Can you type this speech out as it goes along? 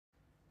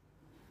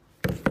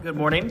Good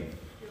morning.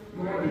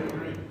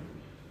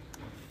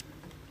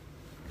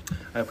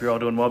 I hope you're all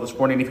doing well this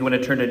morning. If you want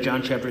to turn to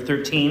John chapter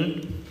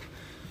 13.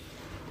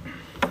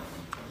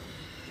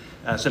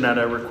 Sent out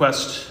a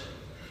request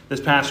this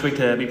past week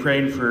to be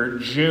praying for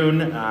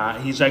June.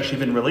 He's actually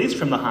been released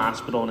from the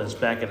hospital and is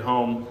back at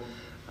home.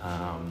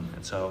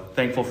 And so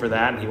thankful for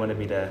that. And he wanted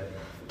me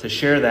to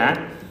share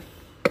that.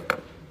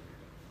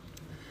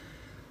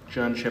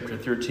 John chapter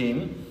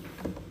 13.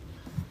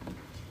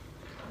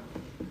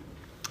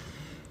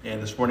 And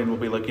this morning we'll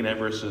be looking at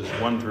verses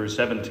 1 through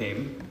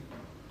 17.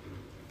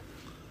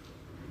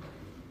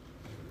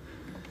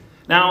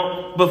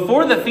 Now,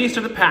 before the feast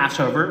of the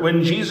Passover,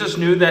 when Jesus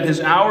knew that his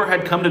hour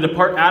had come to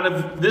depart out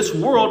of this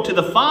world to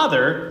the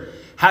Father,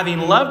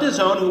 having loved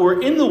his own who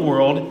were in the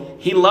world,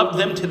 he loved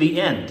them to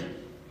the end.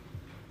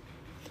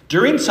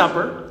 During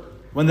supper,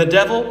 when the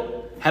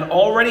devil had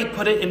already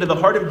put it into the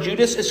heart of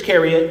Judas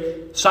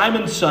Iscariot,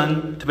 Simon's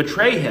son, to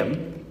betray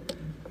him,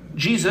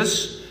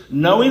 Jesus,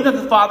 knowing that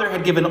the Father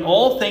had given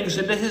all things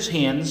into his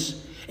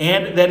hands,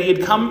 and that he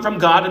had come from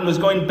God and was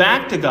going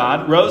back to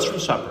God, rose from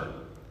supper.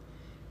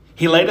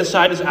 He laid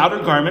aside his outer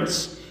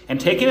garments, and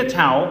taking a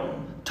towel,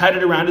 tied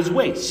it around his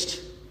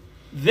waist.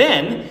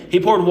 Then he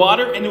poured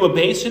water into a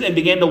basin and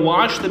began to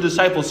wash the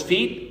disciples'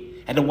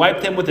 feet and to wipe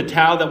them with the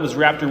towel that was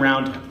wrapped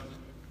around him.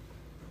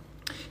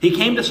 He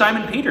came to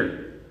Simon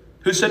Peter,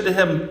 who said to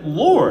him,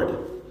 "Lord,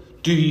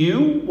 do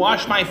you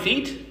wash my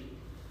feet?"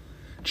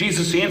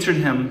 Jesus answered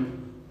him,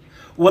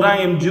 "What I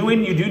am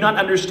doing you do not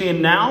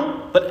understand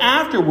now, but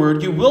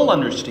afterward you will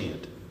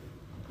understand."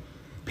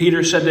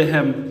 Peter said to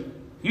him,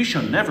 "You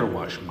shall never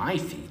wash my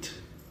feet."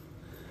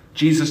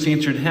 Jesus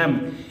answered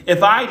him,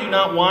 "If I do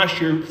not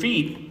wash your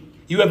feet,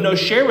 you have no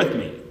share with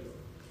me."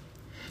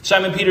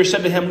 Simon Peter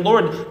said to him,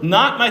 "Lord,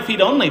 not my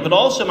feet only, but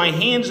also my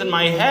hands and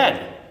my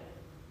head."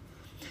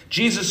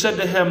 Jesus said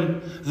to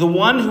him, "The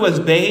one who has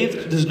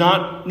bathed does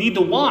not need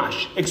to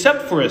wash,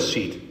 except for his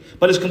feet,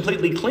 but is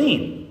completely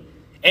clean.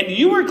 And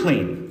you are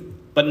clean,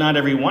 but not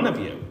every one of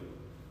you."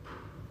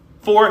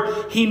 For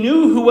he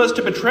knew who was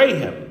to betray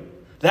him.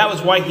 That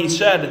was why he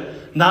said,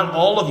 "Not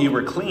all of you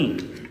are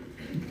clean."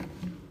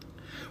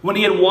 When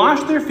he had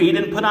washed their feet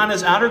and put on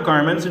his outer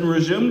garments and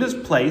resumed his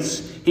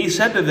place, he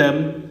said to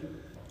them,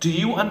 "Do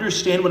you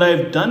understand what I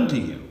have done to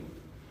you?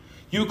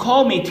 You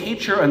call me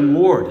teacher and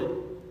Lord,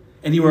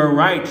 and you are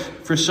right,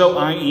 for so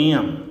I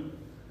am.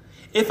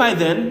 If I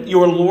then,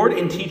 your Lord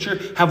and teacher,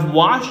 have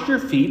washed your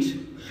feet,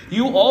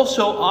 you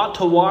also ought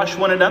to wash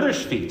one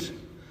another's feet.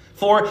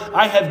 For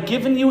I have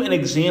given you an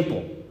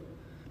example,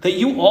 that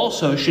you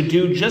also should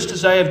do just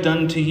as I have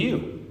done to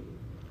you.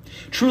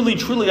 Truly,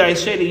 truly, I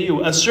say to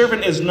you, a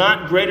servant is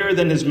not greater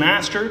than his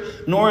master,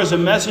 nor is a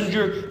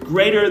messenger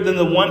greater than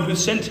the one who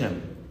sent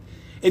him.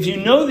 If you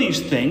know these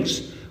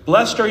things,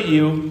 blessed are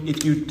you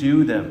if you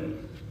do them."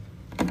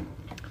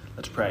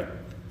 Let's pray.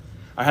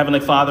 Our Heavenly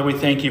Father, we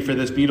thank you for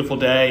this beautiful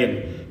day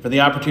and for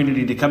the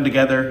opportunity to come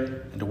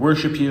together and to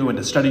worship you and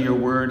to study your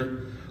word.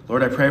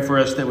 Lord, I pray for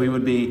us that we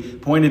would be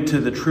pointed to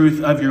the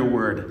truth of your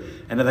word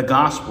and to the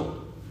gospel.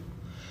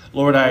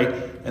 Lord, I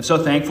am so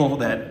thankful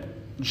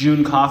that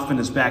June Kaufman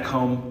is back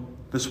home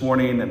this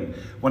morning, and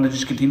want to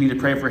just continue to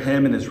pray for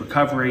him and his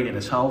recovery and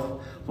his health.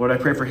 Lord, I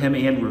pray for him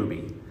and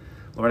Ruby.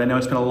 Lord, I know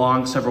it's been a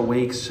long several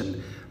weeks,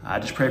 and I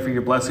just pray for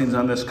your blessings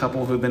on this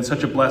couple who have been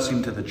such a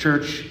blessing to the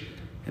church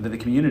and to the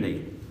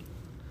community.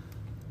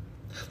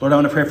 Lord, I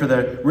want to pray for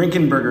the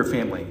Rinkenberger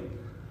family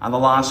on the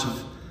loss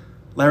of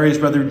Larry's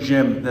brother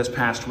Jim this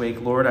past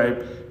week. Lord, I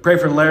pray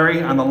for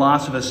Larry on the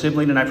loss of a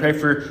sibling, and I pray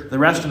for the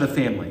rest of the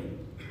family.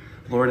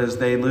 Lord, as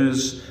they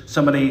lose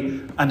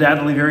somebody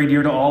undoubtedly very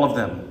dear to all of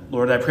them.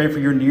 Lord, I pray for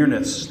your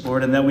nearness,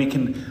 Lord, and that we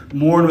can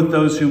mourn with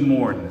those who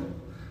mourn.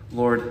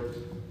 Lord,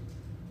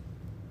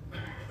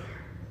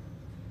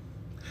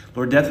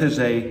 death is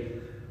a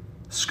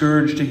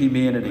scourge to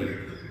humanity.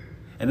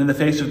 And in the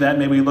face of that,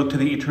 may we look to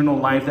the eternal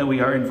life that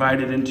we are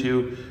invited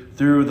into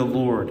through the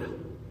Lord.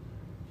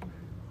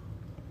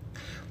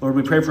 Lord,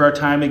 we pray for our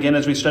time again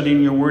as we study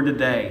in your word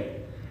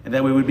today, and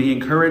that we would be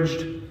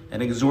encouraged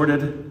and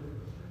exhorted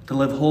to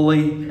live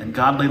holy and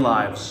godly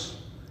lives.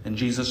 In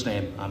Jesus'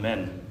 name,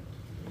 amen.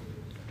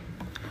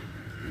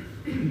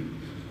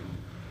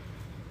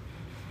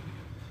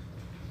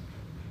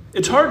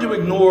 It's hard to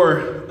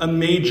ignore a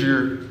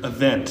major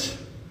event.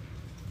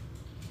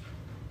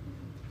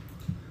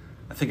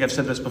 I think I've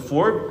said this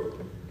before,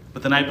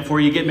 but the night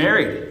before you get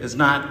married is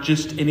not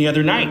just any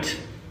other night,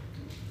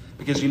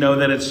 because you know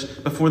that it's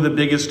before the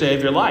biggest day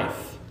of your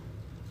life.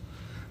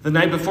 The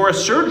night before a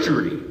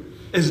surgery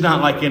is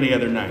not like any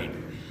other night.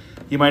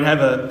 You might have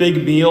a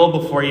big meal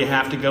before you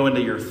have to go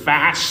into your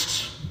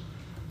fast.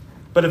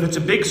 But if it's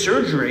a big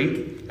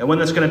surgery, and one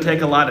that's going to take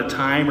a lot of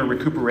time or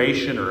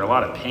recuperation or a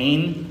lot of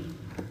pain,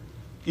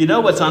 you know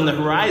what's on the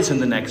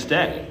horizon the next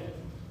day.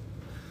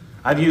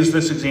 I've used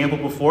this example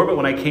before, but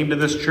when I came to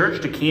this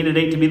church to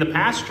candidate to be the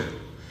pastor,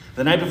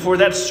 the night before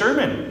that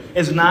sermon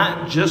is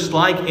not just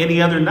like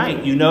any other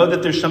night. You know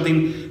that there's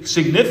something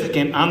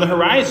significant on the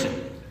horizon.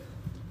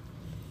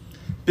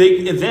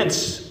 Big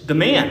events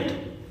demand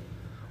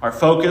our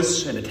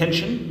focus and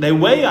attention. They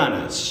weigh on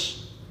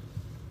us.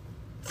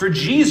 For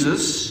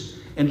Jesus,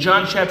 in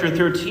John chapter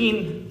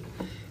 13,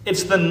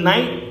 it's the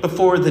night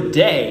before the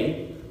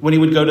day when he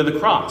would go to the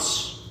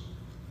cross.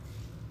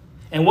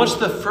 And what's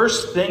the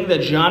first thing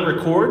that John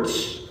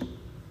records?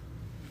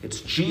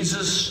 It's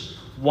Jesus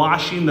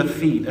washing the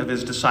feet of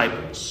his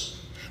disciples.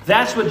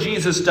 That's what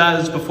Jesus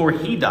does before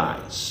he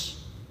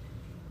dies.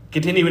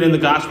 Continuing in the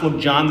Gospel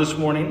of John this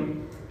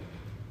morning,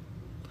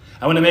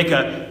 I want to make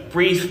a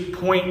brief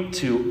point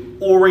to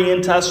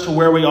orient us to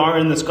where we are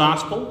in this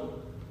Gospel.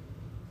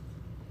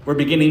 We're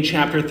beginning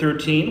chapter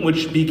 13,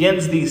 which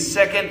begins the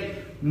second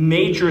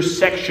major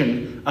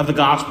section of the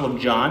Gospel of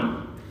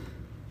John.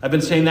 I've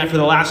been saying that for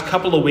the last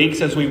couple of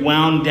weeks as we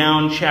wound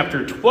down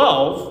chapter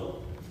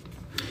 12,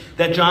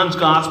 that John's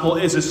Gospel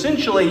is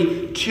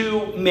essentially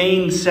two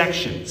main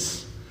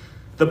sections.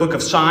 The book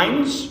of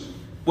signs,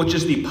 which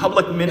is the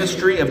public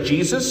ministry of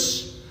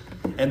Jesus,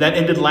 and that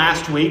ended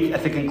last week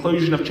at the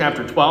conclusion of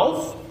chapter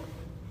 12.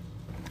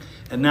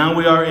 And now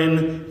we are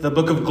in the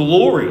book of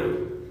glory,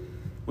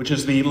 which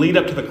is the lead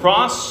up to the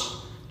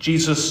cross,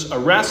 Jesus'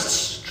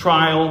 arrests,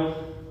 trial,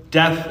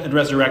 death, and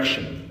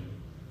resurrection.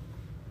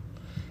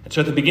 And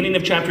so at the beginning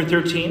of chapter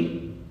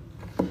 13,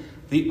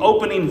 the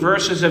opening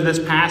verses of this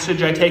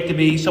passage I take to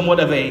be somewhat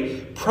of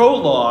a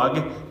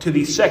prologue to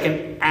the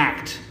second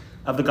act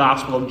of the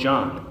Gospel of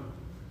John.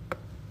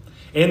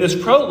 And this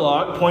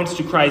prologue points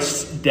to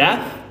Christ's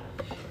death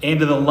and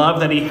to the love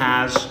that he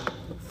has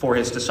for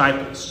his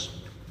disciples.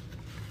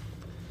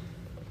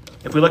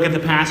 If we look at the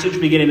passage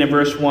beginning in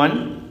verse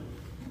 1,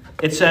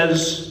 it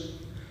says,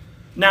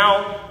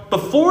 "Now,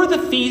 before the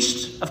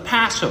feast of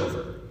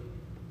Passover,"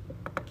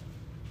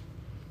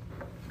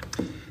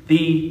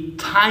 the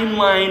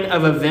timeline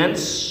of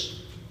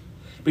events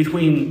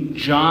between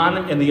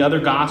John and the other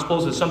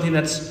Gospels is something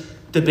that's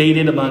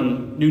debated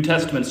among New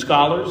Testament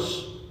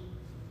scholars.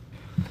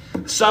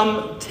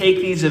 Some take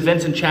these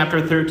events in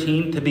chapter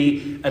 13 to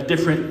be a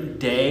different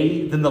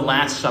day than the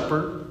Last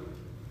Supper.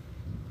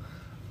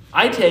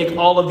 I take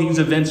all of these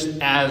events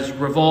as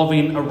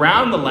revolving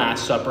around the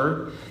Last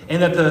Supper,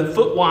 and that the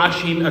foot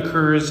washing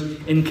occurs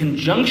in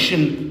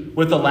conjunction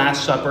with the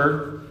Last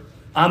Supper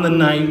on the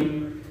night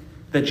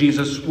that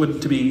Jesus was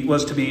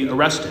to be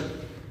arrested.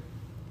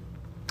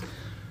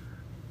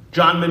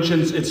 John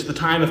mentions it's the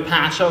time of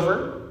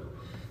Passover.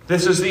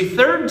 This is the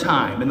third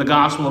time in the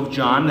Gospel of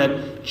John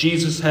that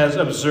Jesus has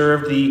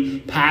observed the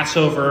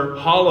Passover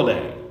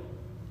holiday.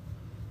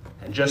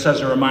 And just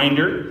as a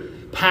reminder,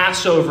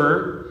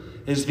 Passover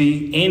is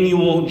the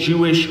annual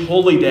Jewish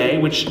holy day,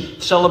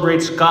 which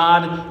celebrates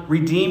God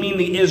redeeming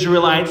the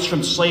Israelites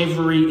from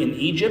slavery in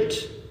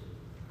Egypt.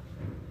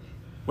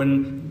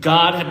 When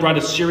God had brought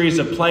a series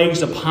of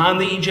plagues upon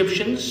the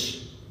Egyptians,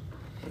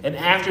 and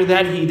after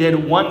that he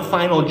did one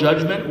final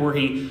judgment where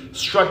he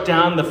struck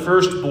down the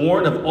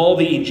firstborn of all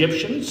the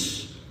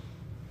Egyptians.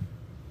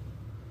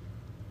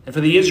 And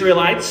for the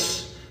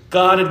Israelites,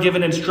 God had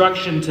given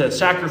instruction to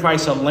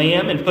sacrifice a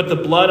lamb and put the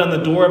blood on the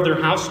door of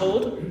their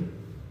household.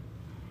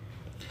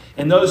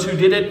 And those who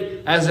did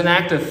it as an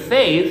act of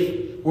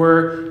faith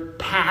were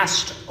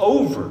passed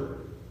over.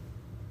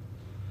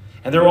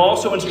 And there were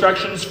also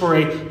instructions for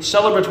a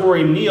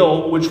celebratory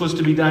meal which was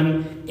to be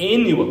done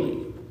annually.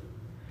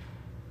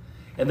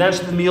 And that's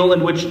the meal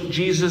in which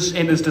Jesus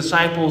and his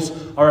disciples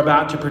are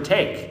about to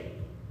partake.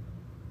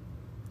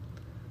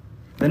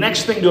 The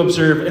next thing to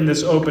observe in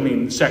this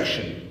opening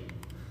section,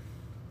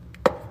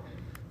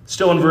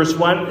 still in verse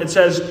 1, it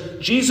says,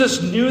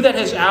 Jesus knew that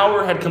his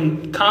hour had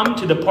come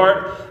to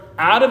depart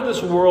out of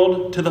this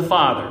world to the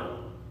Father.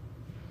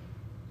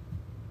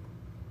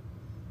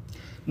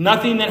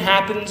 Nothing that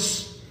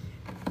happens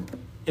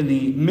in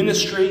the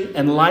ministry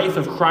and life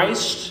of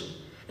Christ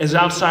is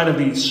outside of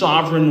the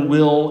sovereign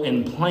will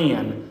and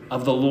plan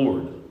of the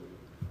Lord.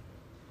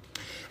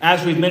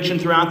 As we've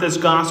mentioned throughout this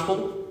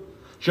gospel,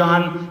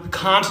 John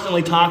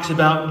constantly talks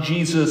about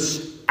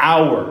Jesus'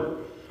 hour,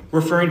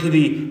 referring to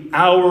the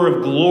hour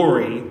of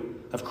glory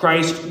of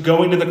Christ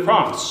going to the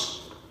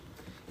cross.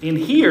 And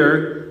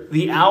here,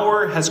 the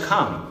hour has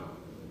come.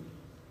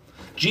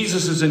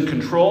 Jesus is in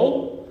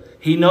control.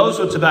 He knows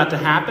what's about to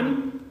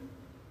happen.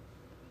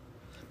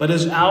 But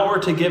his hour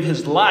to give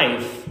his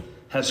life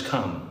has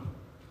come.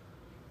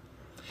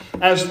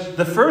 As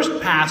the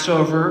first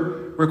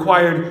Passover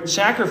required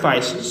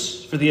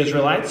sacrifices for the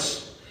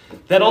Israelites,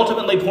 that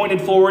ultimately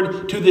pointed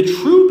forward to the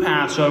true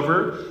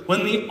Passover,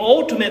 when the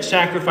ultimate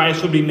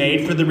sacrifice would be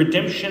made for the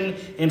redemption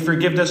and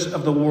forgiveness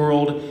of the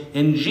world,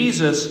 in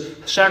Jesus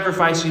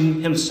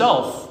sacrificing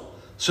himself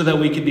so that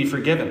we could be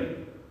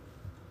forgiven.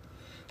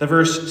 The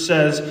verse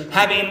says,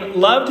 having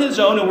loved his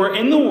own who were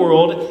in the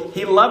world,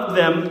 he loved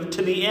them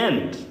to the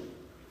end.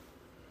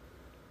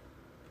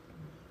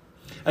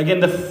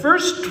 Again, the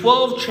first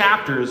 12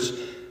 chapters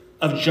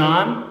of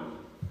John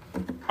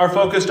are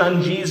focused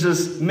on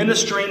Jesus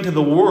ministering to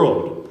the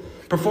world,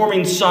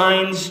 performing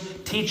signs,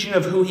 teaching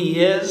of who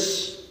he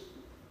is.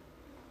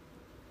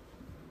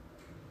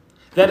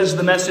 That is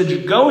the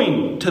message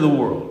going to the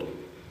world.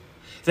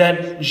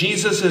 that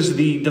Jesus is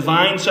the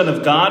divine Son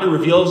of God who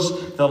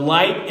reveals the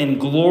light and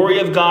glory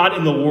of God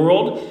in the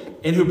world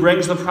and who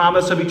brings the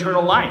promise of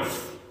eternal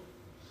life.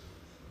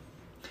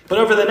 But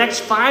over the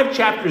next 5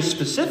 chapters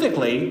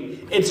specifically,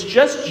 it's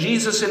just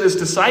Jesus and his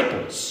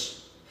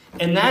disciples.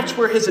 And that's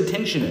where his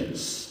attention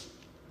is.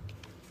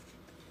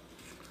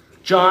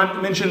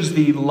 John mentions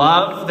the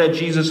love that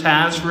Jesus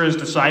has for his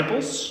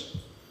disciples.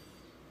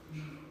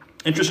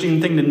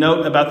 Interesting thing to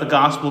note about the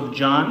Gospel of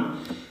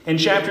John. In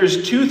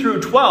chapters 2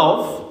 through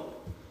 12,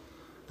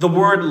 the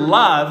word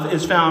love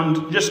is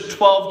found just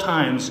 12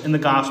 times in the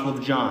Gospel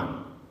of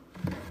John.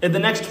 In the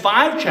next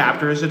 5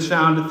 chapters, it's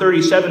found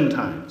 37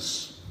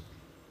 times.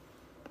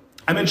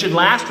 I mentioned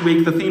last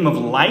week the theme of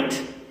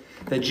light,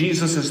 that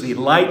Jesus is the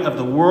light of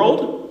the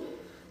world.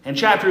 In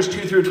chapters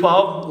 2 through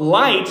 12,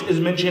 light is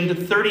mentioned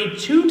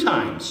 32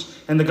 times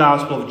in the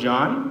Gospel of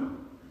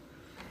John.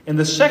 In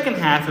the second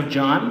half of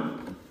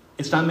John,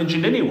 it's not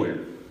mentioned anywhere.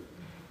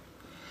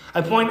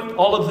 I point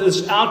all of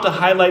this out to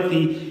highlight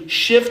the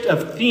shift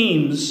of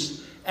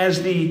themes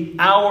as the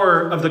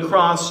hour of the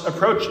cross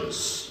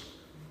approaches.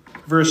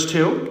 Verse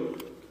 2,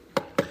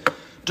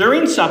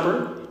 during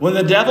supper, when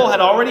the devil had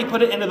already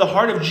put it into the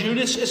heart of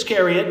Judas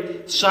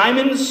Iscariot,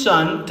 Simon's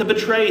son, to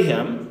betray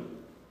him.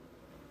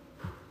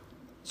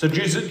 So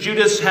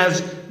Judas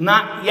has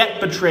not yet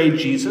betrayed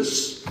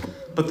Jesus,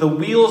 but the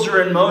wheels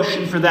are in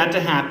motion for that to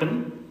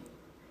happen.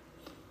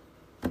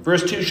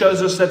 Verse 2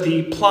 shows us that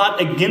the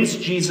plot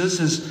against Jesus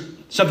is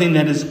something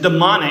that is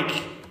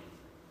demonic.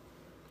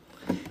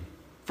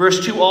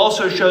 Verse 2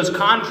 also shows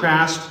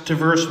contrast to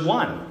verse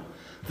 1.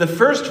 The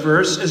first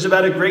verse is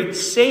about a great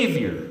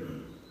Savior.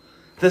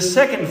 The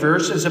second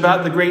verse is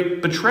about the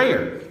great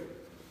betrayer.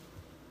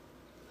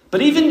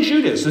 But even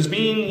Judas is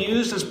being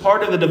used as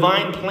part of the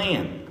divine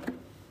plan.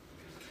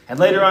 And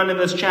later on in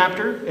this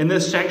chapter, in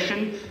this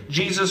section,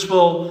 Jesus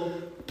will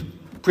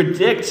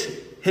predict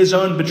his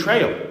own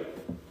betrayal.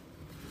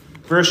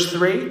 Verse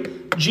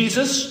 3,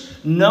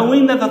 Jesus,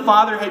 knowing that the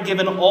Father had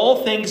given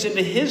all things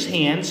into his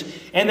hands,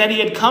 and that he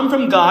had come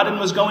from God and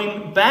was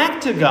going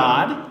back to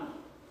God.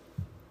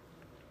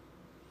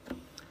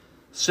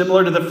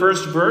 Similar to the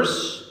first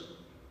verse,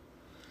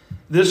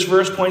 this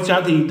verse points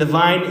out the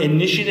divine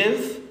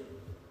initiative.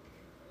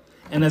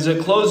 And as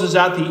it closes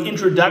out the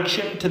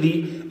introduction to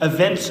the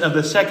events of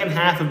the second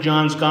half of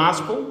John's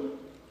Gospel,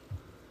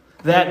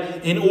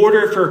 that in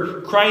order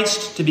for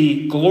Christ to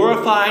be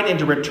glorified and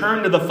to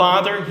return to the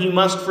Father, he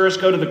must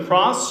first go to the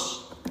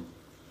cross.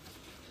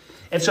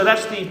 And so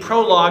that's the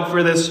prologue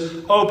for this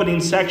opening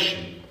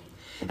section.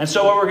 And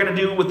so what we're going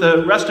to do with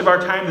the rest of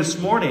our time this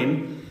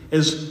morning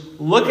is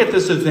look at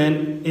this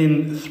event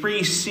in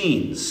 3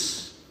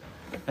 scenes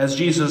as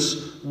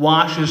Jesus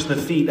washes the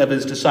feet of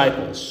his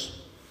disciples.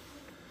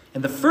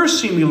 And the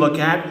first scene we look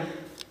at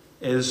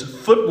is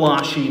foot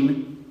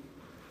washing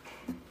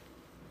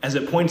as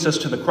it points us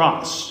to the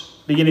cross,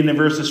 beginning in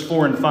verses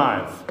 4 and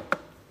 5.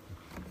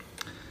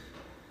 It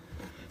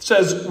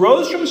says,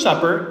 rose from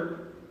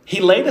supper, he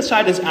laid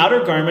aside his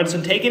outer garments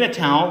and taking a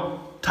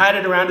towel, tied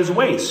it around his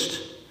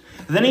waist.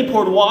 Then he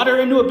poured water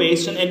into a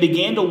basin and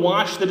began to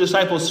wash the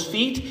disciples'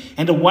 feet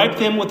and to wipe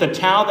them with a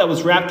towel that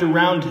was wrapped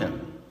around him.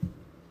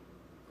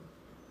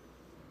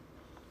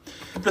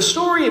 The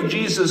story of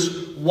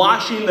Jesus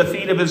washing the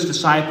feet of his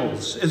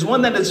disciples is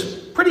one that is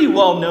pretty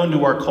well known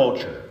to our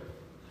culture.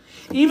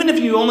 Even if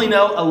you only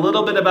know a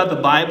little bit about the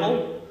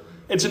Bible,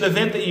 it's an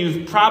event that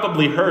you've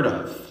probably heard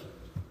of.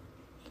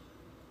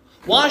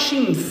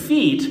 Washing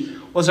feet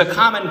was a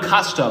common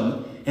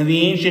custom in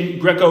the ancient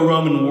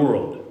Greco-Roman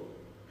world.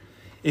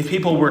 If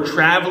people were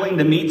traveling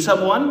to meet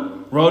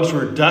someone, roads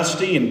were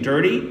dusty and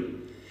dirty.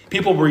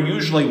 People were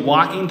usually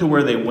walking to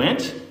where they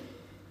went,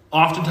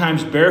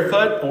 oftentimes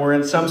barefoot or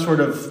in some sort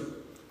of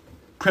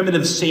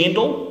primitive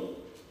sandal.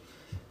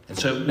 And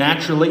so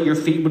naturally your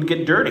feet would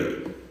get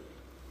dirty.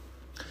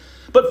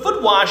 But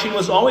foot washing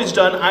was always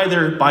done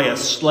either by a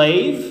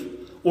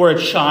slave or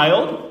a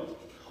child,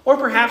 or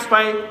perhaps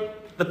by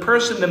the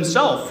person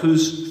themselves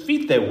whose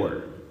feet they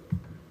were.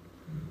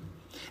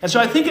 And so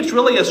I think it's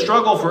really a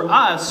struggle for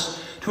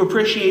us to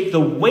appreciate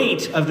the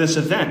weight of this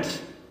event.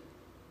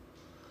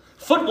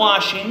 Foot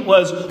washing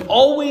was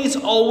always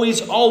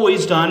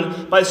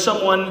done by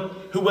someone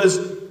who was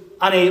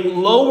on a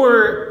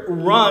lower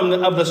rung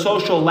of the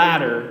social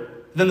ladder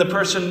than the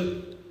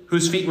person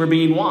whose feet were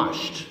being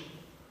washed.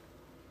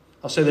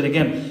 I'll say that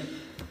again.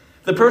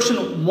 The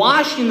person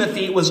washing the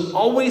feet was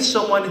always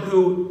someone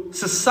who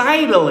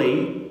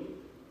societally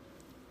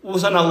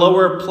was on a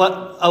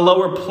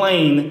lower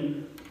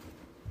plane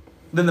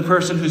than the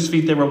person whose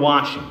feet they were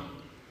washing.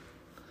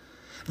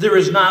 There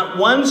is not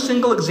one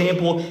single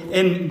example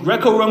in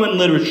Greco-Roman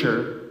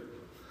literature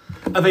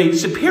of a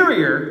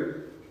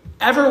superior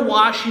ever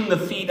washing the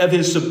feet of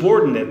his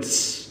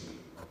subordinates,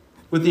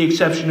 with the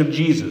exception of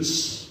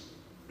Jesus.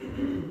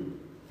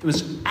 It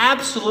was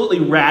absolutely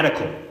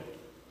radical.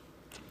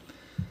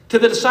 To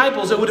the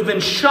disciples, it would have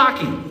been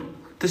shocking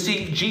to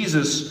see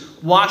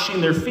Jesus washing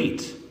their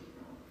feet.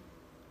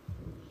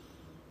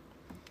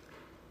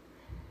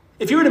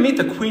 If you were to meet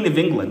the Queen of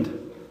England,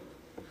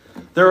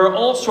 There are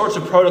all sorts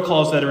of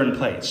protocols that are in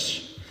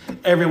place.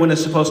 Everyone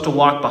is supposed to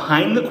walk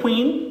behind the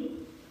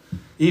queen.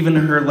 Even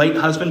her late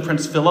husband,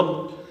 Prince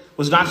Philip,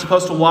 was not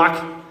supposed to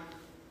walk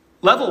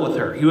level with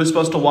her. He was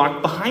supposed to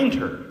walk behind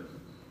her.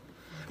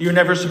 You're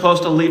never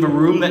supposed to leave a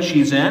room that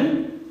she's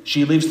in.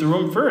 She leaves the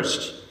room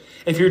first.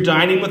 If you're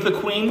dining with the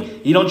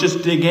queen, you don't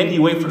just dig in,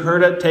 you wait for her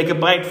to take a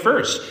bite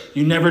first.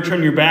 You never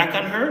turn your back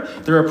on her.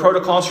 There are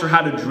protocols for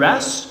how to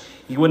dress.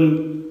 You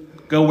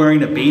wouldn't go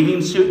wearing a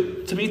bathing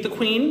suit to meet the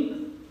queen.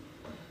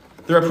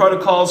 There are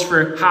protocols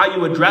for how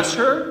you address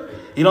her.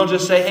 You don't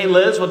just say, "Hey,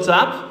 Liz, what's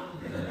up?"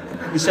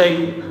 You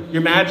say,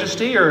 "Your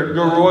Majesty," or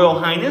 "Your Royal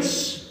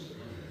Highness."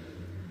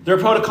 There are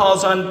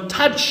protocols on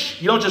touch.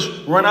 You don't just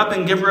run up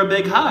and give her a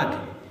big hug.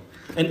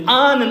 And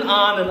on and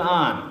on and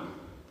on.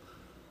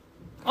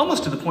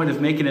 Almost to the point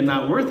of making it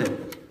not worth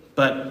it.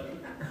 But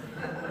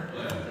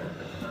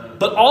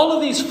all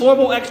of these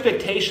formal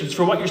expectations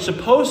for what you're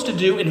supposed to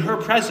do in her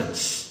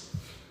presence.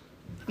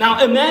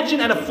 Now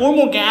imagine at a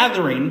formal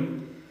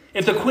gathering,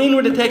 if the queen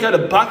were to take out a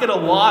bucket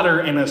of water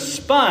and a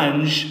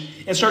sponge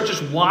and start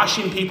just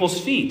washing people's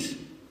feet.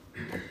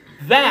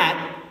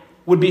 That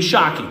would be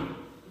shocking.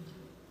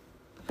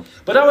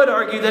 But I would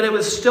argue that it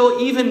was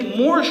still even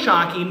more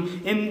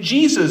shocking in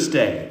Jesus'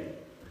 day.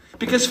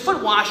 Because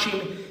foot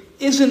washing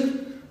isn't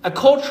a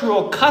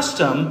cultural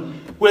custom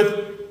with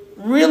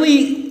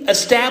really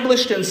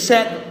established and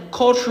set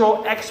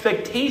cultural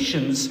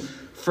expectations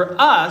for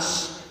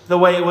us the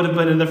way it would have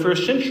been in the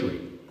first century.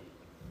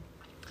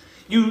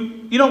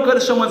 You don't go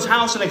to someone's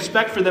house and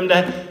expect for them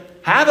to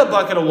have a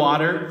bucket of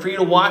water for you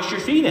to wash your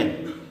feet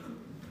in.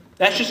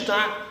 That's just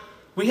not,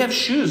 we have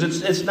shoes.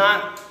 It's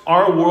not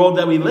our world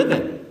that we live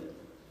in.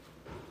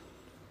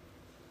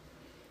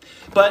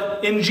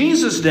 But in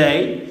Jesus'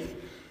 day,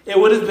 it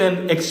would have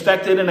been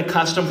expected and a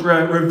custom for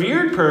a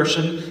revered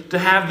person to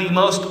have the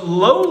most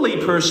lowly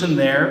person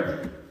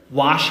there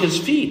wash his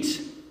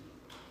feet.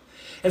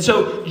 And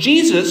so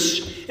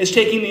Jesus is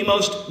taking the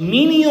most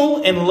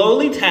menial and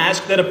lowly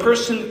task that a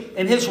person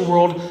in his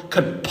world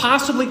could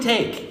possibly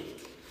take.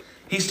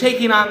 He's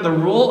taking on the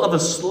role of a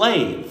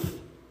slave.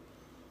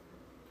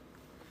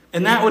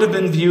 And that would have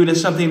been viewed as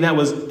something that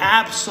was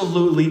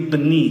absolutely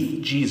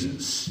beneath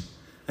Jesus.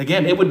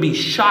 Again, it would be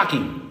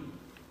shocking.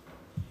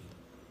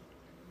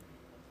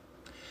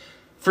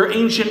 For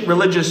ancient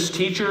religious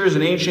teachers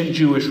and ancient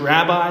Jewish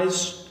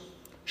rabbis,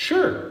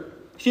 sure,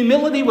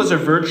 humility was a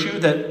virtue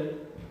that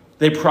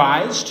they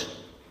prized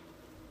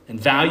and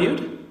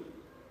valued,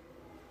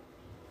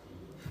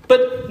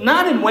 but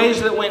not in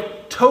ways that went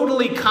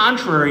totally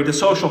contrary to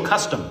social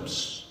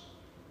customs.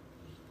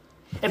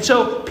 And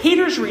so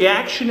Peter's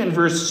reaction in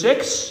verse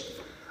 6,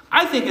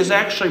 I think, is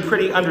actually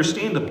pretty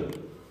understandable.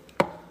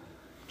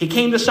 He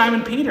came to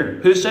Simon Peter,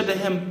 who said to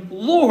him,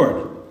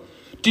 "Lord,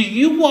 do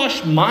you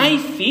wash my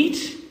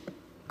feet?"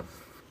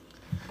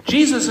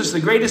 Jesus is the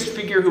greatest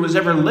figure who has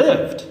ever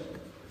lived.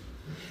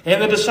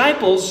 And the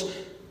disciples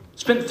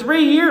spent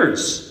 3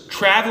 years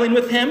traveling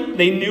with him.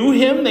 They knew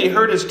him. They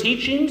heard his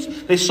teachings.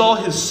 They saw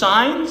his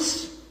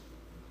signs.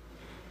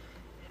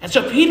 And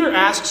so Peter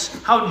asks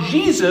how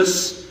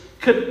Jesus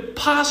could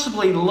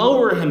possibly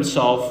lower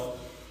himself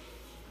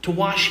to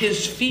wash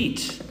his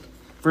feet.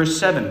 Verse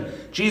 7,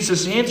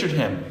 Jesus answered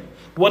him,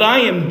 "What I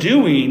am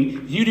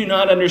doing, you do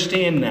not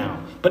understand now,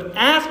 but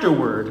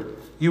afterward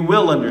you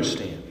will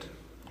understand."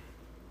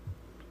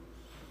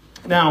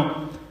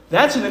 Now,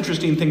 that's an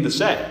interesting thing to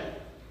say.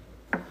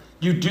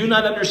 You do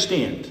not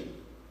understand.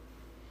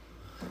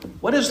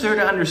 What is there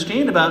to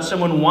understand about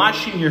someone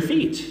washing your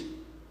feet?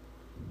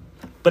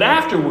 But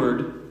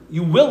afterward,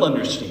 you will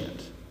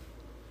understand.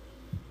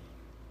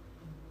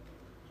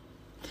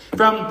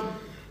 From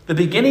the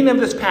beginning of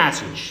this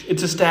passage,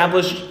 it's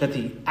established that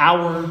the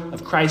hour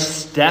of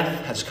Christ's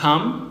death has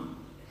come.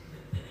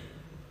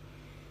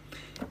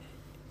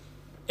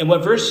 And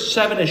what verse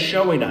 7 is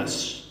showing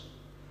us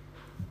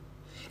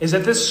is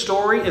that this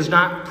story is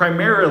not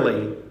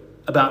primarily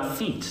about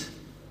feet.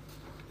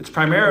 It's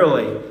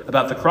primarily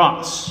about the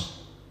cross.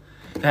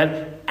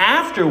 That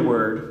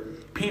afterward,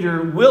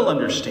 Peter will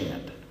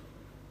understand.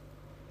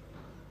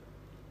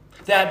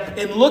 That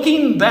in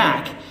looking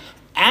back,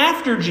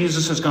 after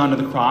Jesus has gone to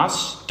the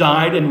cross,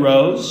 died and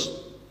rose,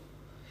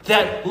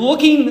 that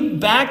looking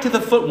back to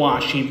the foot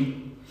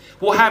washing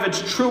will have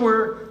its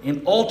truer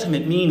and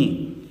ultimate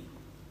meaning.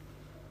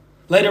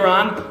 Later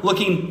on,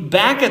 looking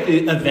back at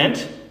the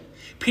event,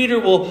 Peter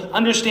will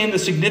understand the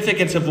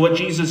significance of what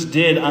Jesus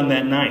did on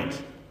that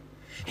night.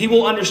 He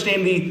will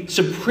understand the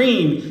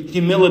supreme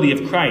humility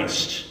of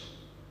Christ.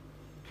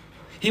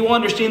 He will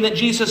understand that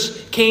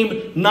Jesus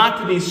came not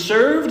to be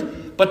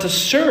served, but to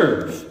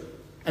serve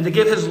and to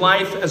give his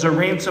life as a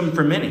ransom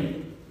for many.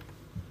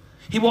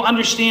 He will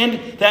understand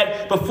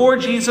that before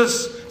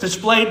Jesus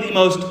displayed the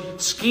most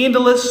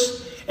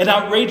scandalous and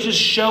outrageous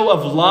show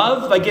of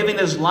love by giving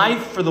his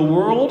life for the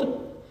world,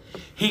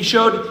 he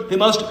showed the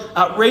most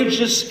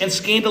outrageous and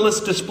scandalous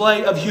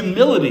display of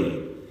humility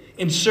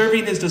in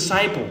serving his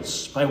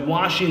disciples by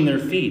washing their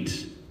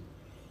feet.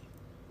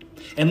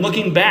 And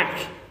looking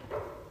back,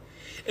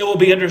 it will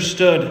be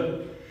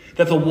understood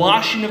that the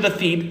washing of the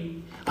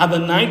feet on the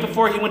night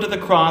before he went to the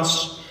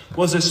cross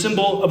was a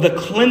symbol of the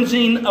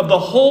cleansing of the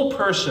whole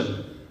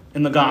person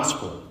in the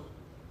gospel.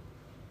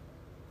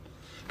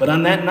 But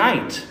on that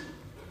night,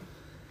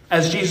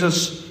 as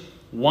Jesus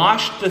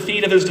washed the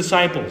feet of his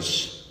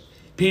disciples,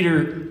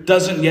 Peter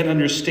doesn't yet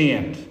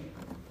understand.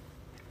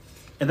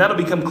 And that'll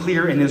become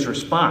clear in his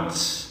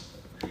response.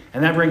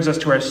 And that brings us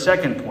to our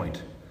second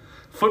point.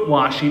 Foot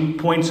washing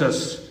points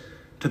us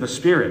to the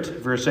Spirit.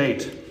 Verse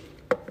 8.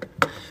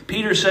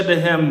 Peter said to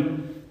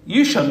him,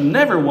 "You shall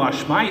never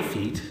wash my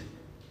feet."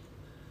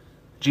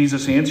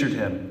 Jesus answered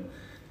him,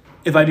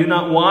 "If I do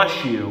not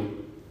wash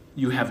you,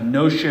 you have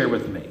no share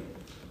with me."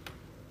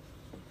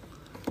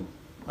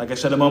 Like I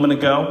said a moment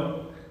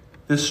ago,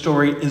 this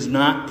story is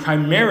not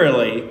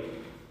primarily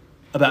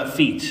about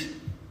feet.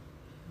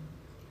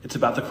 It's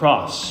about the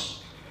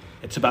cross.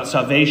 It's about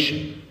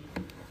salvation.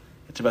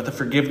 It's about the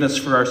forgiveness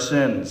for our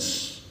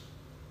sins.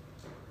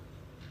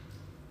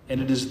 And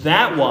it is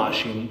that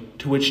washing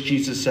to which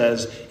Jesus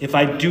says, "If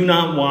I do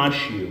not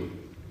wash you,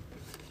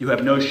 you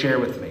have no share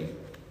with me."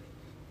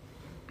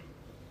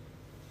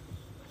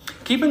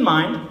 Keep in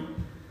mind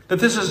that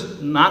this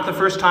is not the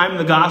first time in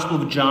the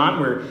Gospel of John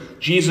where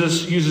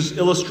Jesus uses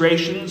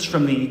illustrations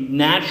from the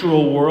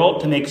natural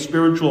world to make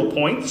spiritual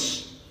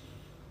points.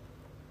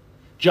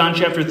 John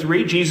chapter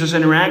 3, Jesus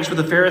interacts with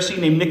a Pharisee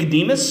named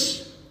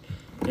Nicodemus,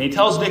 and he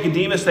tells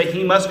Nicodemus that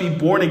he must be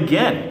born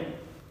again.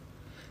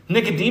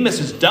 Nicodemus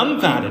is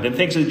dumbfounded and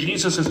thinks that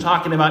Jesus is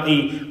talking about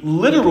a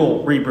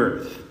literal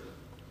rebirth,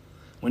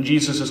 when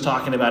Jesus is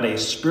talking about a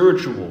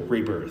spiritual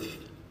rebirth.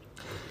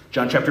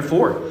 John chapter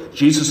 4,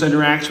 Jesus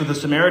interacts with a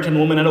Samaritan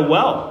woman at a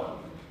well,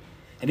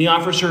 and he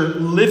offers her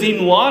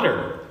living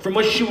water from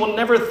which she will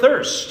never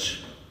thirst.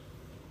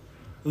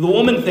 The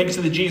woman thinks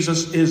that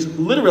Jesus is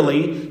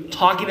literally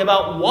talking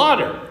about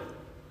water,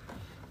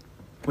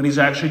 when he's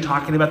actually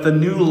talking about the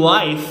new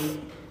life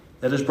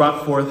that is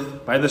brought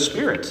forth by the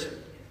Spirit.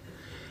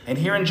 And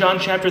here in John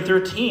chapter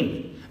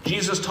 13,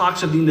 Jesus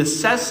talks of the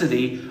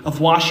necessity of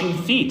washing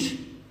feet.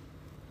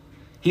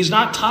 He's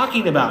not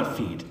talking about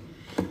feet.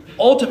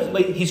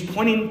 Ultimately, he's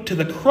pointing to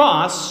the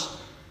cross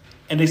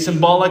and a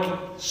symbolic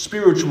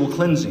spiritual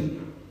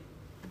cleansing.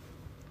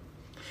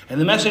 And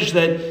the message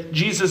that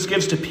Jesus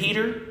gives to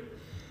Peter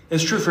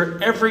is true for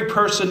every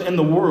person in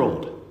the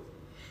world.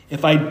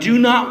 If I do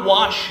not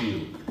wash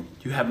you,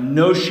 you have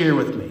no share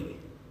with me.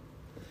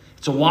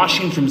 It's a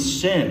washing from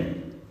sin.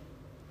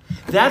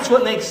 That's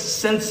what makes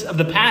sense of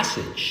the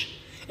passage.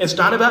 It's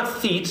not about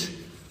feet,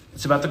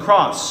 it's about the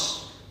cross.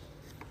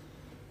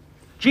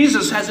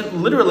 Jesus hasn't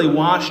literally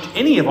washed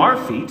any of our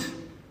feet.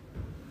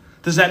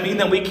 Does that mean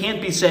that we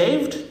can't be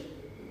saved?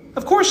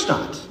 Of course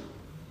not.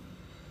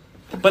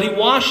 But he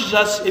washes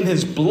us in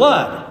his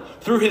blood,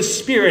 through his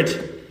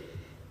Spirit,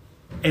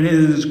 and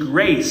in his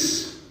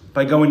grace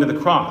by going to the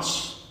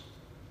cross.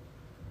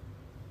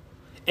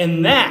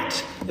 And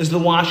that is the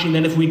washing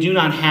that if we do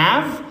not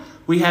have,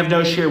 we have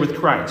no share with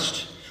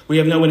Christ. We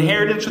have no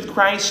inheritance with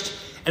Christ,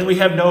 and we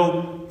have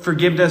no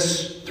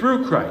forgiveness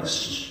through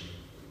Christ.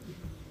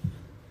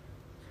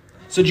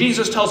 So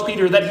Jesus tells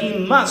Peter that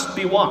he must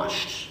be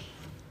washed.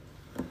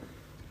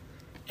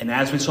 And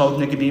as we saw with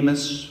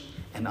Nicodemus,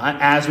 and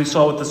as we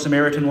saw with the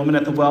Samaritan woman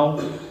at the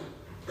well,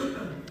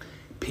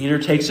 Peter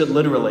takes it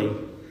literally,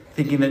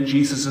 thinking that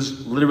Jesus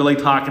is literally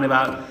talking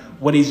about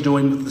what he's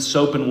doing with the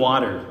soap and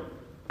water.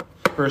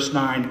 Verse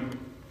 9,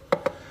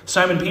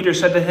 Simon Peter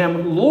said to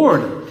him,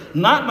 "Lord,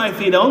 not my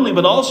feet only,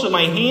 but also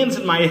my hands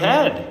and my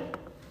head."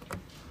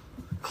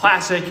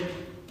 Classic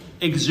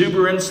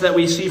exuberance that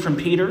we see from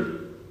Peter.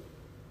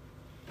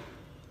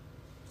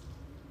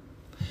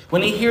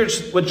 When he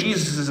hears what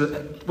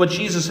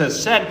Jesus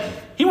has said,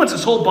 he wants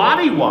his whole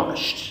body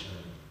washed.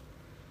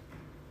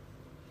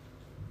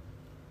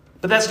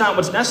 But that's not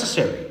what's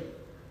necessary.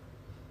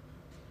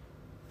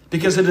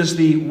 Because it is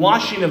the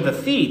washing of the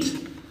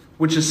feet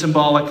which is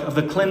symbolic of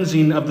the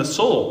cleansing of the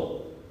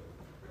soul.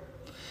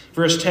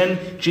 Verse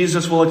 10,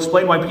 Jesus will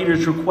explain why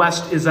Peter's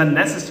request is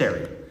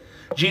unnecessary.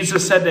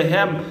 Jesus said to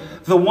him,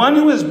 "The one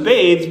who is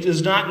bathed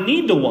does not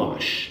need to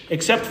wash,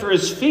 except for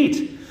his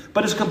feet,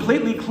 but is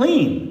completely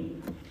clean.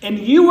 And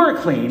you are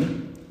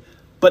clean,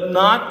 but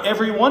not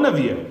every one of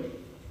you."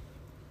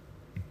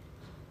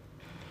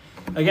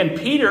 Again,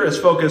 Peter is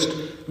focused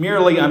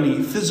merely on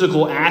the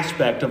physical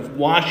aspect of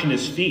washing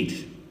his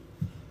feet.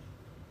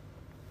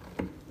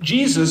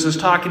 Jesus is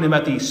talking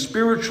about the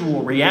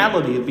spiritual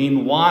reality of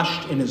being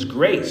washed in his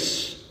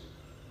grace.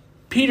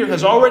 Peter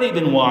has already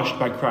been washed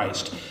by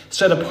Christ,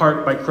 set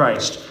apart by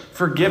Christ,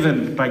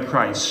 forgiven by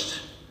Christ.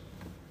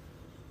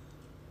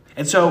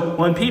 And so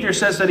when Peter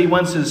says that he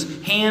wants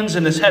his hands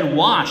and his head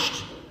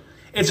washed,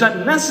 it's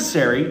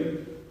unnecessary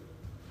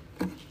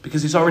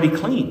because he's already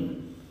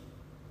clean.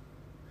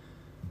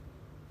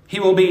 He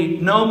will be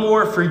no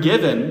more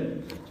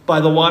forgiven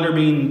by the water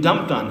being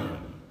dumped on him.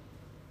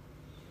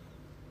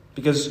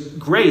 Because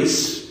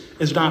grace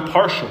is not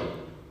partial.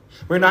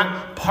 We're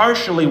not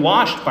partially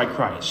washed by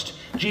Christ.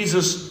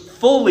 Jesus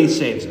fully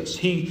saves us.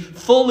 He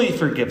fully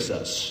forgives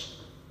us.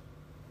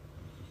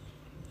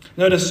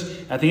 Notice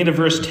at the end of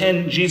verse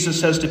 10, Jesus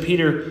says to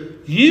Peter,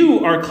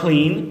 "You are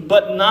clean,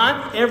 but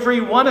not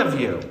every one of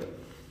you,"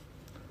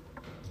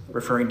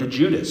 referring to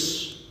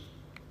Judas.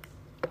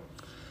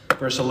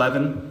 Verse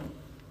 11,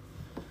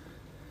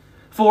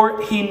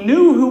 "For he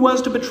knew who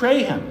was to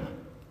betray him.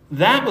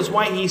 That was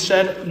why he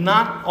said,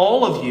 'Not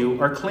all of you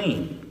are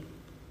clean.'"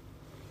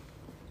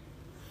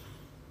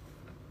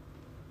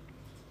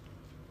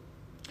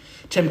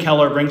 Tim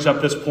Keller brings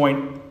up this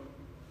point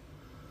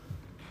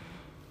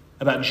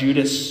about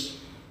Judas,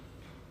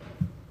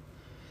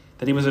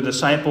 that he was a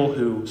disciple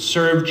who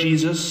served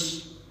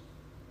Jesus.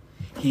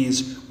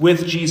 He's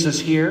with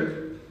Jesus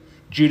here.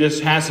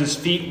 Judas has his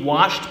feet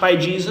washed by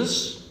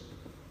Jesus.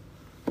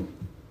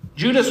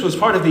 Judas was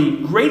part of the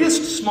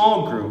greatest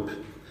small group,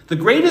 the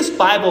greatest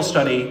Bible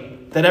study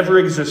that ever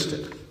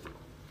existed.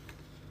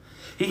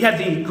 He had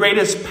the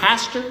greatest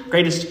pastor,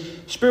 greatest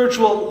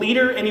spiritual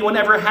leader anyone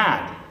ever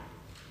had.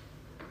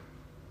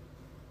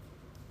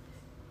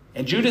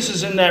 And Judas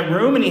is in that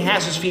room and he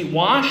has his feet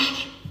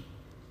washed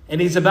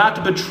and he's about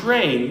to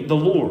betray the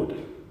Lord.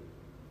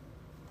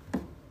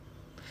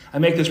 I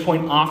make this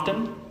point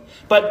often,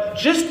 but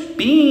just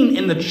being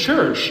in the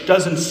church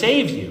doesn't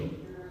save you.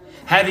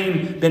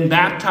 Having been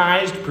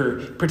baptized,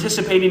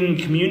 participating in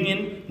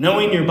communion,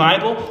 knowing your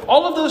Bible,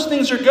 all of those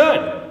things are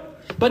good.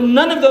 But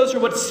none of those are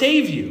what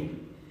save you.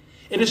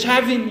 It is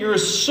having your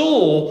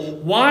soul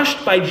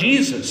washed by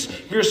Jesus,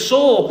 your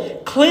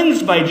soul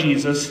cleansed by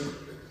Jesus,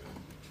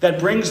 that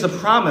brings the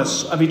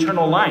promise of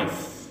eternal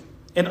life.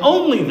 And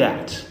only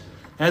that,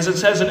 as it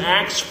says in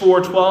Acts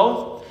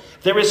 4:12,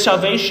 "There is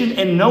salvation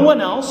in no one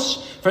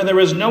else, for there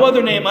is no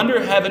other name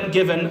under heaven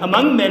given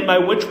among men by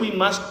which we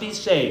must be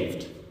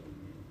saved."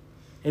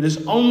 It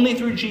is only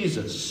through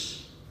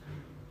Jesus.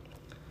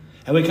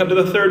 And we come to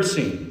the third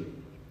scene.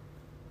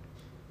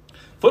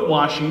 Foot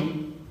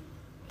washing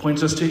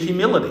points us to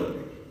humility.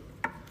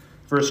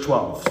 Verse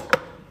 12.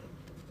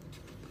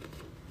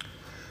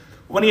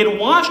 "When he had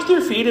washed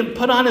their feet and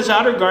put on his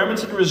outer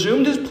garments and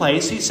resumed his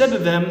place, he said to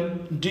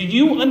them, 'Do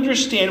you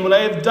understand what I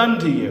have done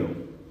to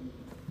you?'"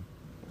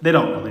 They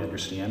don't really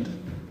understand.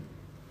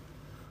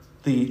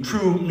 The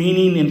true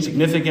meaning and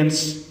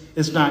significance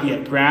is not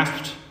yet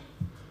grasped.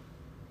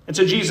 And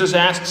so Jesus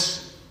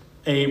asks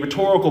a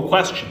rhetorical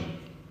question.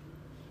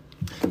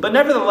 But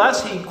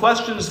nevertheless, he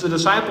questions the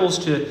disciples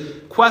to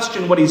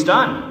question what he's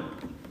done.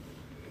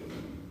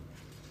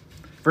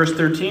 Verse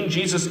 13,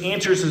 Jesus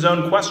answers his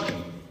own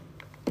question.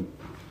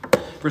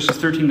 Verses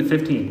 13 to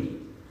 15.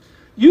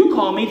 "You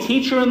call me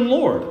teacher and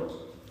Lord,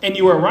 and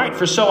you are right,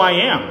 for so I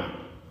am.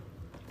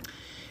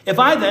 If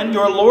I then,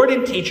 your Lord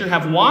and teacher,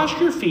 have washed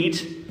your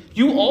feet,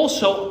 you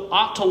also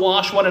ought to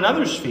wash one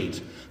another's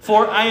feet.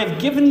 For I have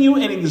given you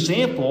an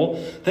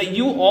example that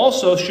you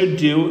also should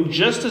do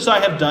just as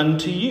I have done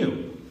to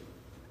you."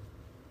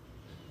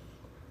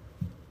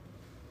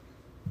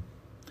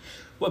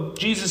 What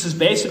Jesus is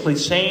basically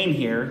saying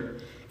here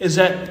is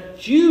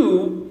that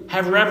you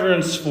have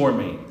reverence for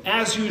me,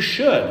 as you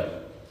should.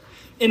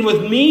 And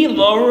with me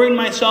lowering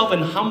myself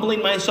and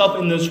humbling myself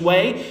in this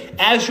way,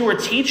 as your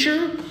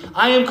teacher,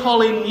 I am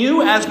calling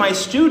you as my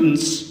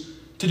students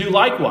to do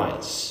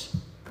likewise.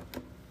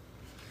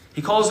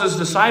 He calls his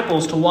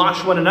disciples to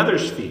wash one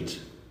another's feet.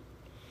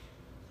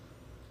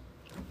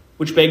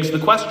 Which begs the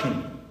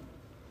question,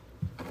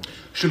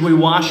 should we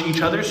wash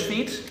each other's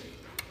feet?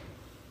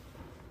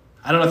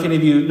 I don't know if any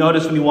of you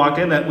noticed when you walked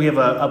in that we have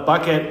a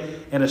bucket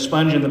and a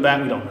sponge in the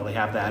back. We don't really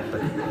have that,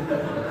 but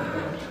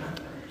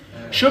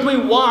should we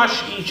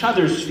wash each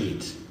other's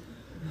feet?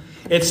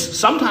 It's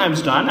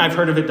sometimes done. I've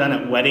heard of it done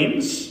at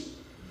weddings.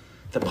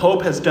 The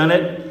Pope has done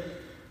it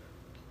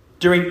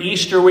during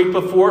Easter week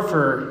before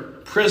for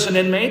prison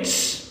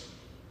inmates.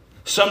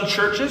 Some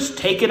churches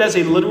take it as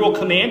a literal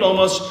command,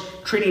 almost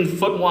treating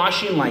foot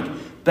washing like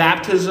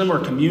baptism or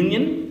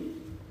communion.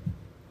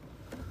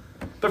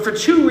 But for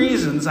two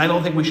reasons, I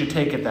don't think we should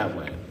take it that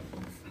way.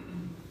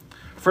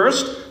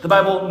 First, the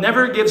Bible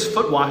never gives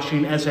foot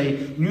washing as a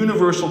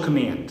universal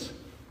command.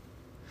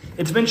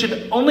 It's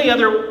mentioned only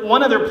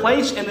one other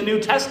place in the New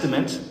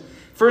Testament,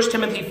 1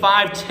 Timothy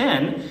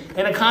 5:10,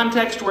 in a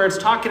context where it's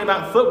talking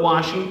about foot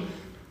washing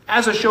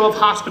as a show of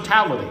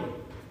hospitality,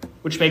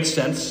 which makes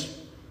sense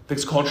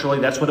because culturally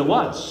that's what it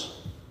was.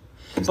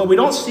 But we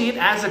don't see it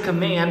as a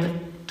command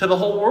to the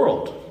whole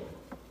world.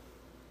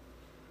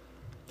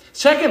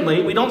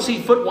 Secondly, we don't see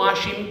foot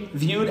washing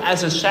viewed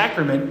as a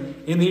sacrament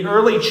in the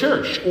early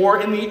church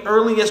or in the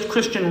earliest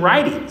Christian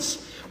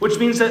writings, which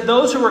means that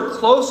those who were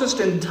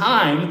closest in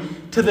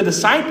time to the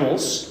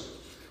disciples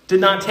did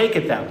not take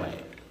it that way.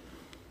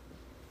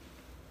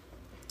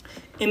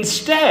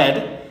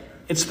 Instead,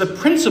 it's the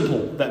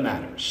principle that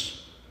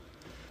matters.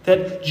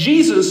 That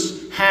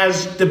Jesus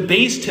has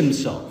debased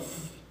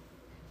himself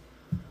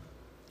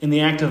in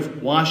the act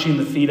of washing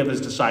the feet of his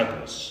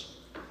disciples.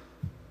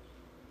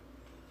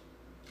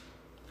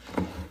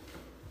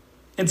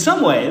 In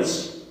some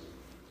ways,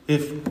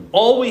 if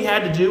all we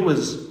had to do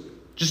was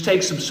just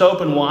take some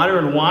soap and water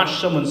and wash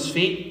someone's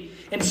feet,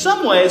 in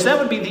some ways that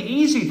would be the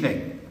easy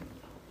thing.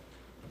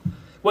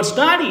 What's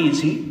not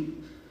easy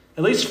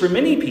at least for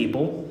many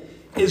people,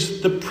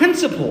 is the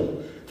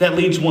principle that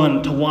leads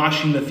one to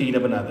washing the feet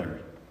of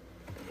another.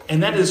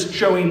 And that is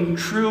showing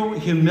true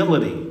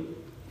humility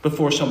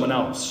before someone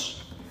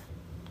else.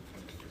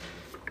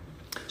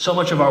 So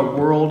much of our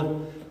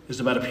world is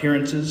about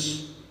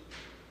appearances.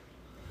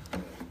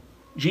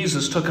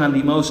 Jesus took on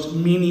the most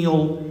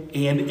menial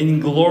and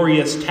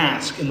inglorious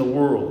task in the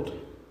world.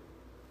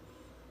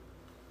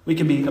 We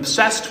can be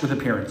obsessed with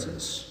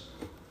appearances.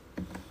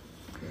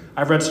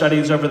 I've read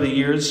studies over the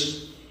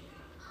years,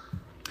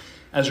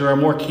 as there are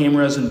more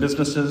cameras in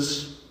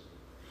businesses.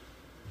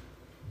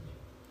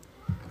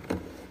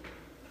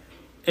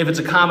 If it's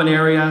a common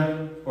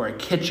area or a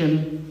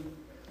kitchen,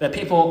 that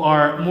people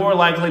are more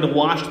likely to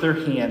wash their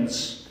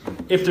hands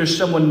if there's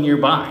someone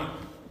nearby.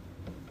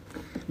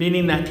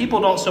 Meaning that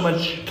people don't so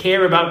much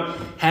care about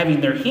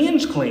having their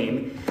hands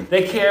clean,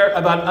 they care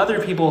about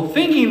other people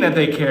thinking that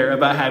they care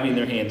about having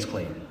their hands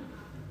clean.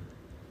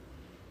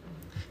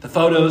 The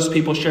photos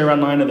people share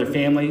online of their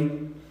family,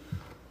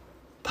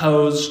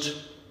 posed,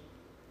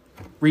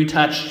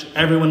 retouched,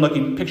 everyone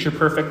looking picture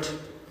perfect.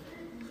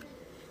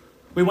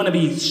 We want to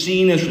be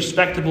seen as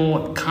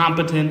respectable and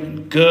competent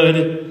and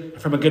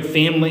good from a good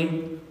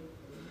family.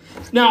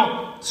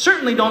 Now,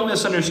 certainly don't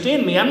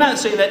misunderstand me. I'm not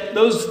saying that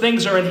those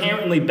things are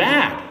inherently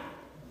bad.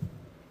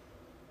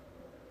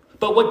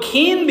 But what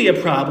can be a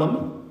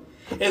problem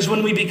is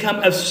when we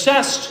become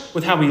obsessed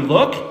with how we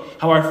look,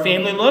 how our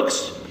family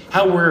looks,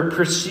 how we're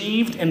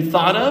perceived and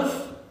thought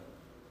of.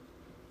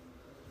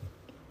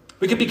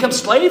 We can become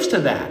slaves to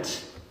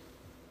that.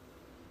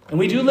 And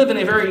we do live in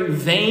a very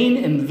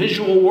vain and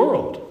visual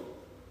world.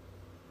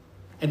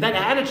 And that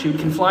attitude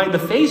can fly in the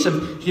face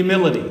of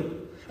humility,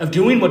 of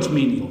doing what's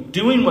menial,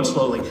 doing what's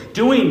lowly,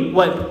 doing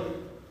what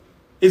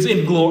is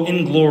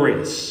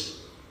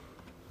inglorious.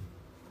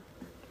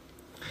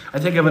 I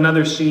think of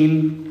another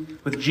scene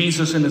with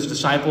Jesus and his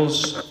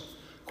disciples,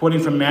 quoting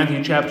from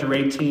Matthew chapter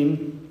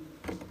 18.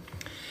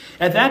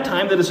 At that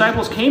time, the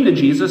disciples came to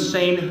Jesus,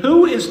 saying,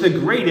 "Who is the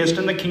greatest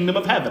in the kingdom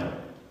of heaven?"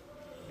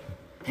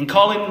 And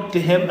calling to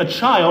him a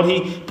child,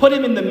 he put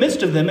him in the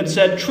midst of them and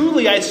said,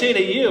 "Truly I say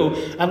to you,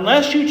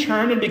 unless you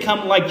turn and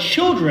become like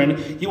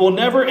children, you will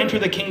never enter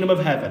the kingdom of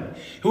heaven.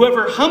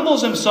 Whoever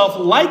humbles himself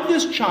like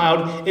this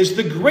child is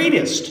the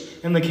greatest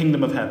in the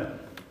kingdom of heaven."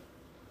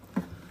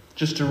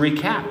 Just to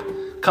recap,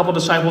 a couple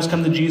disciples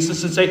come to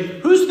Jesus and say,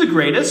 "Who's the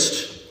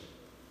greatest?"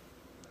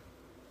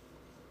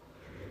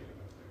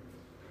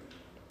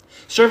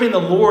 Serving the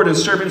Lord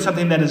is serving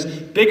something that is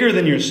bigger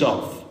than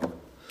yourself.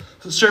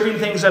 Serving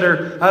things that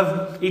are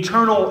of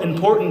eternal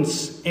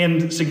importance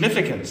and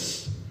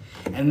significance.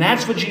 And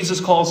that's what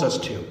Jesus calls us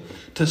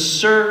to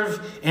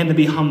serve and to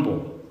be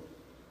humble.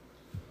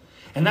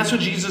 And that's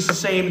what Jesus is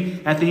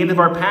saying at the end of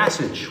our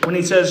passage when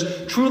he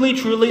says, "Truly,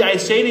 truly, I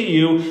say to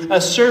you,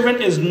 a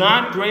servant is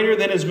not greater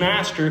than his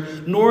master,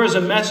 nor is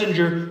a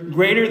messenger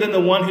greater than the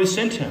one who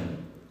sent him.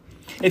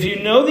 If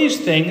you know these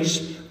things,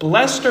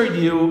 blessed are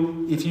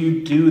you if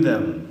you do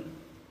them."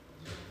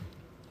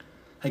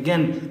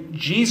 Again,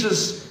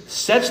 Jesus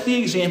sets the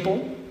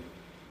example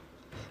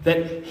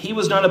that he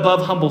was not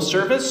above humble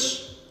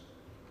service,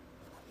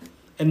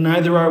 and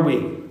neither are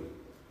we.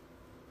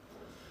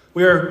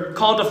 We are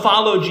called to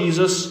follow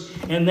Jesus,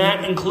 and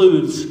that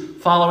includes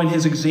following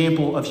his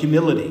example of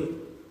humility.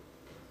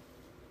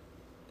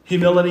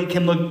 Humility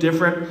can look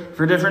different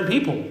for different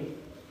people.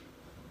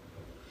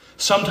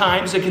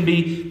 Sometimes it can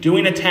be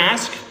doing a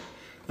task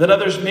that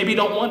others maybe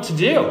don't want to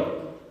do.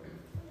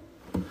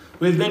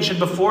 We've mentioned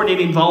before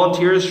needing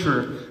volunteers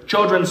for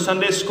children's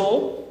Sunday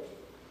school.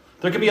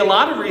 There can be a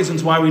lot of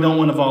reasons why we don't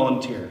want to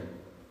volunteer.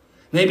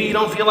 Maybe you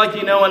don't feel like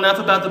you know enough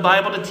about the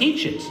Bible to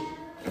teach it.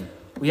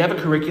 We have a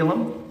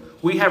curriculum.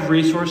 We have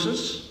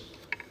resources.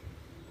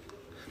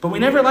 But we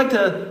never like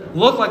to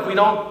look like we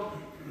don't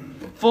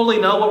fully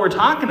know what we're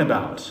talking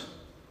about.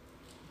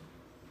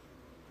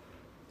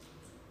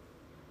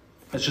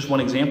 That's just one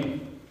example.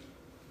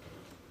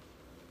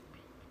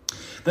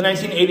 The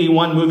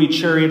 1981 movie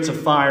Chariots of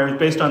Fire is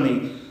based on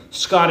the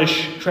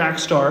Scottish track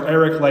star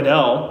Eric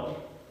Liddell.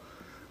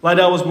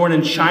 Liddell was born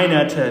in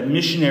China to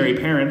missionary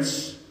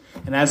parents,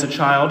 and as a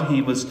child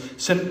he was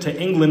sent to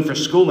England for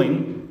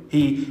schooling.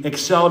 He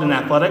excelled in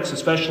athletics,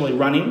 especially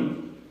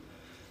running.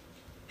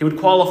 He would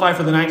qualify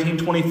for the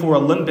 1924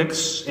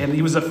 Olympics, and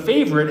he was a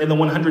favorite in the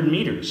 100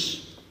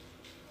 meters.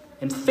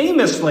 And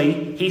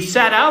famously, he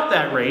sat out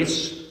that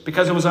race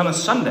because it was on a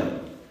Sunday.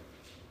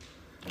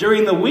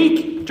 During the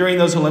week, during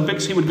those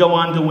Olympics, he would go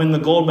on to win the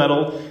gold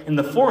medal in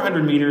the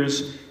 400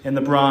 meters and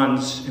the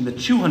bronze in the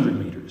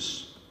 200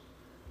 meters.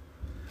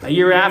 A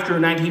year after,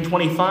 in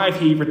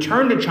 1925, he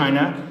returned to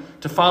China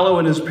to follow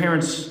in his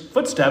parents'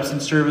 footsteps and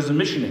serve as a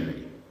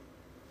missionary.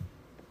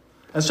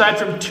 Aside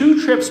from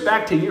 2 trips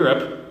back to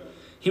Europe,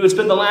 he would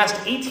spend the last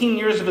 18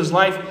 years of his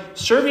life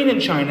serving in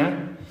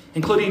China,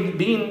 including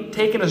being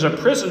taken as a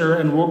prisoner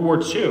in World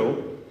War II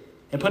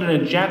and put in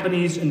a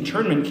Japanese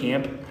internment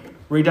camp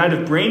where he died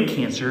of brain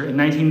cancer in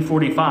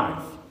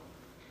 1945,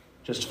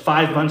 just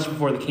 5 months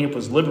before the camp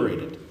was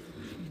liberated.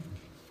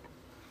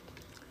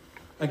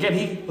 Again,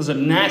 he was a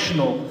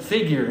national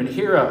figure and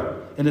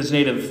hero in his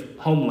native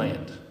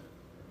homeland.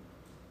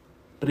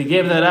 But he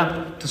gave that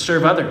up to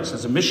serve others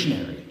as a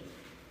missionary,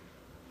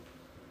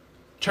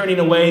 turning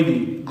away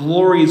the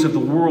glories of the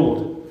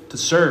world to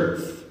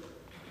serve.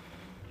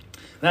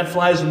 That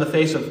flies in the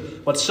face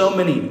of what so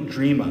many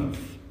dream of.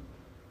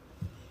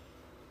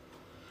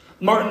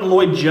 Martin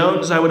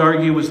Lloyd-Jones, I would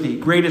argue, was the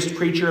greatest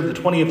preacher of the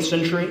 20th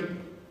century.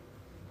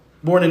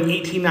 Born in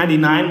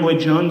 1899,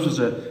 Lloyd-Jones was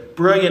a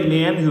brilliant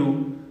man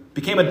who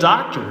became a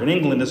doctor in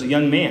England as a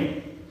young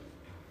man.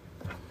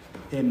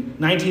 In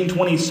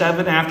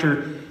 1927,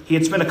 after he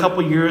had spent a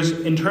couple years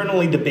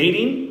internally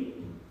debating,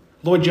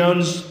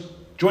 Lloyd-Jones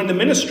joined the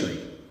ministry.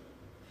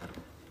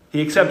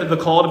 He accepted the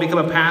call to become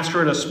a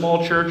pastor at a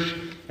small church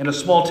in a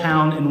small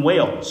town in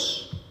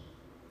Wales.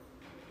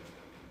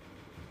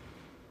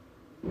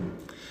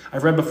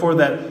 I've read before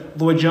that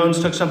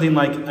Lloyd-Jones took something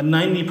like a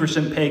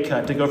 90% pay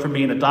cut to go from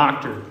being a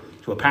doctor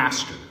to a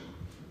pastor.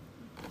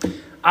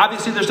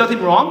 Obviously, there's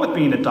nothing wrong with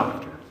being a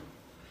doctor.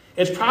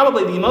 It's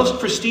probably the most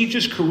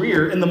prestigious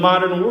career in the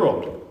modern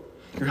world.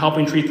 You're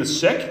helping treat the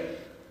sick.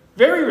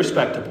 Very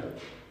respectable.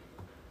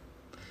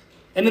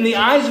 And in the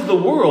eyes of the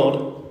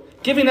world,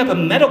 giving up a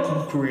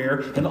medical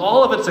career and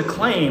all of its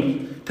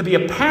acclaim to be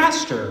a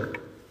pastor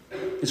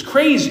is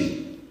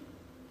crazy.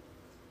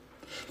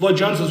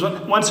 Lloyd-Jones was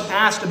once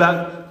asked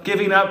about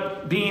giving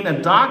up being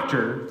a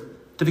doctor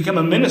to become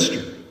a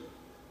minister.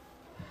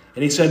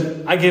 And he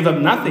said, "I gave up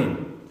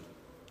nothing.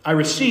 I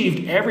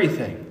received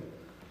everything.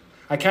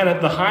 I count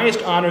it the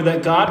highest honor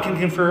that God can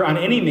confer on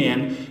any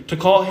man to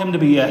call him to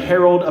be a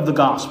herald of the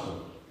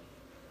gospel."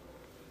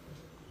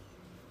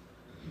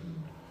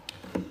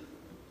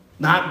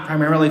 Not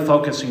primarily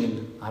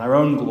focusing on our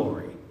own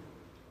glory,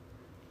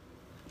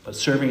 but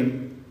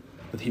serving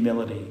with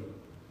humility.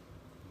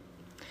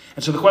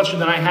 And so the question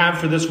that I have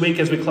for this week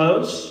as we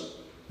close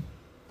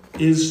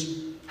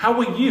is, how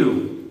will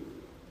you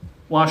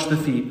wash the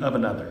feet of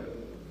another?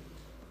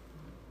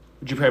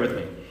 Would you pray with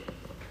me?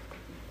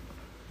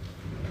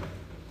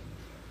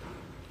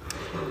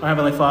 Our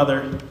Heavenly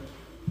Father,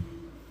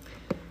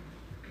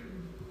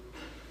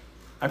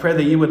 I pray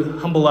that you would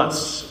humble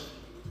us,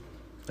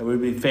 that we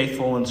would be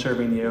faithful in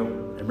serving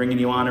you and bringing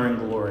you honor and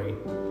glory.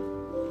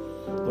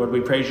 Lord, we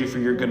praise you for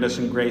your goodness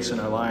and grace in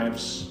our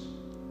lives.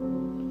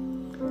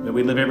 May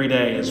we live every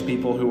day as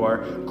people who are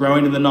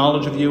growing in the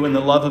knowledge of you and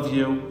the love of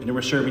you, and who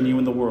are serving you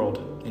in the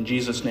world. In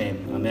Jesus'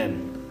 name,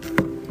 amen.